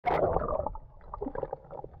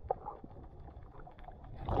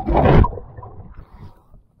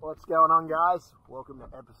What's going on, guys? Welcome to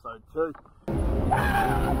episode 2.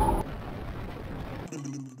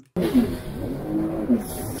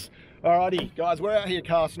 Alrighty guys, we're out here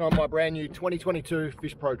casting on my brand new 2022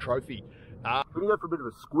 Fish Pro Trophy. We're going to go for a bit of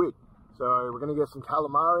a squid. So we're going to get some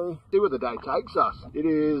calamari, see where the day takes us. It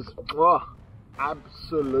is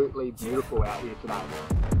absolutely beautiful out here today.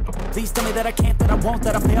 Please tell me that I can't, that I won't,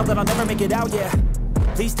 that I fail, that I'll never make it out, yeah.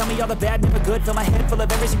 Please tell me all the bad, never good, fill my head full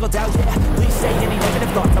of every single doubt, yeah. Please say any negative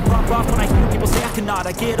thoughts, I pop off when I hear people say I cannot.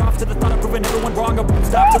 I get off to the thought of proving everyone wrong, I won't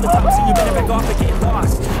stop to the top, so you better back off and get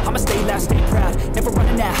lost. I'ma stay loud, stay proud, never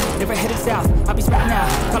running out, never heading south. I'll be spreading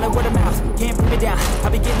out, call it word of mouth, can't put me down,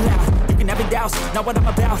 I'll be getting loud. You can have it douse, not what I'm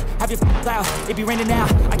about, have your cloud, it be raining now.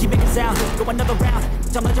 I keep making sound, go another round,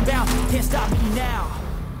 I'm legend bound, can't stop me now.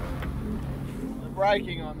 The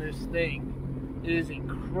braking on this thing is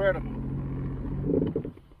incredible.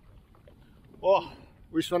 Oh,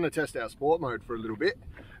 we just wanted to test our sport mode for a little bit.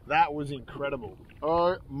 That was incredible.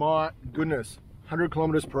 Oh my goodness. 100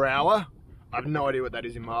 kilometers per hour. I have no idea what that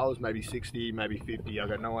is in miles, maybe 60, maybe 50, I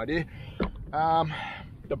got no idea.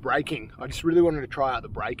 The braking, I just really wanted to try out the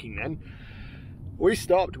braking then. We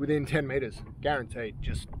stopped within 10 meters, guaranteed,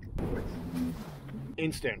 just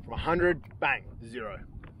instant, from 100, bang, 0.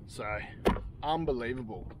 So,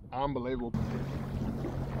 unbelievable, unbelievable.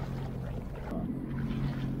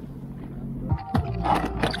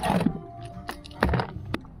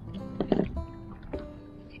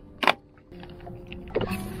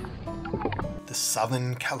 The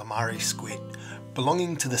southern calamari squid.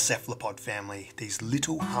 Belonging to the cephalopod family, these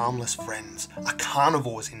little harmless friends are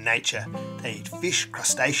carnivores in nature. They eat fish,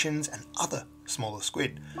 crustaceans and other smaller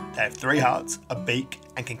squid. They have 3 hearts, a beak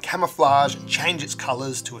and can camouflage and change its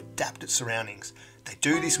colours to adapt its surroundings. They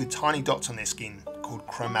do this with tiny dots on their skin called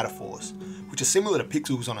chromatophores, which are similar to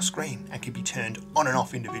pixels on a screen and can be turned on and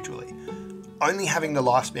off individually. Only having the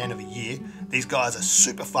lifespan of a year, these guys are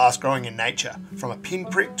super fast growing in nature, from a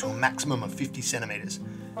pinprick to a maximum of 50 centimetres.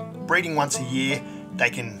 Breeding once a year,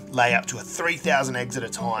 they can lay up to 3,000 eggs at a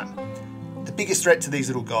time. The biggest threat to these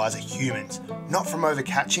little guys are humans, not from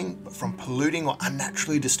overcatching, but from polluting or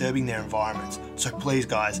unnaturally disturbing their environments. So please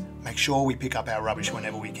guys, make sure we pick up our rubbish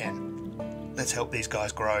whenever we can. Let's help these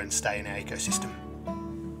guys grow and stay in our ecosystem.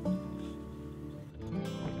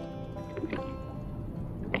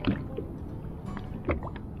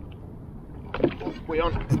 We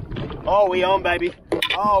on? Oh, we on, baby.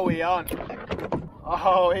 Oh, we on.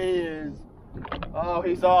 Oh, he is. Oh,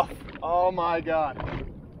 he's off. Oh my God.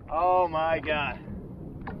 Oh my God.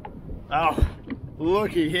 Oh,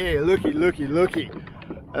 looky here. Looky, looky, looky.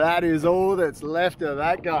 That is all that's left of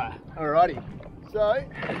that guy. Alrighty. So,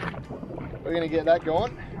 we're going to get that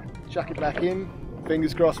going. Chuck it back in.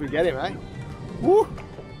 Fingers crossed we get him, eh? Woo!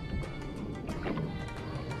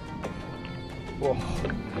 Oh,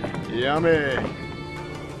 yummy.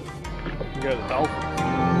 Go to the dolphin.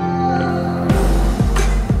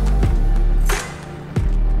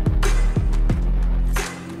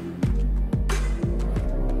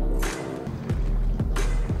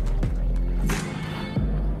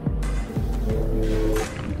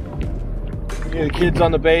 Yeah, the kids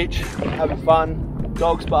on the beach, having fun,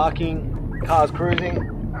 dogs barking, cars cruising.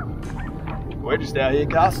 We're just out here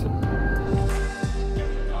casting.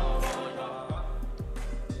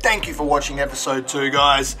 Thank you for watching episode 2,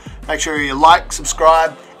 guys. Make sure you like,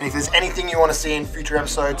 subscribe, and if there's anything you want to see in future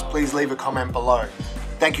episodes, please leave a comment below.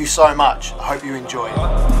 Thank you so much. I hope you enjoy it.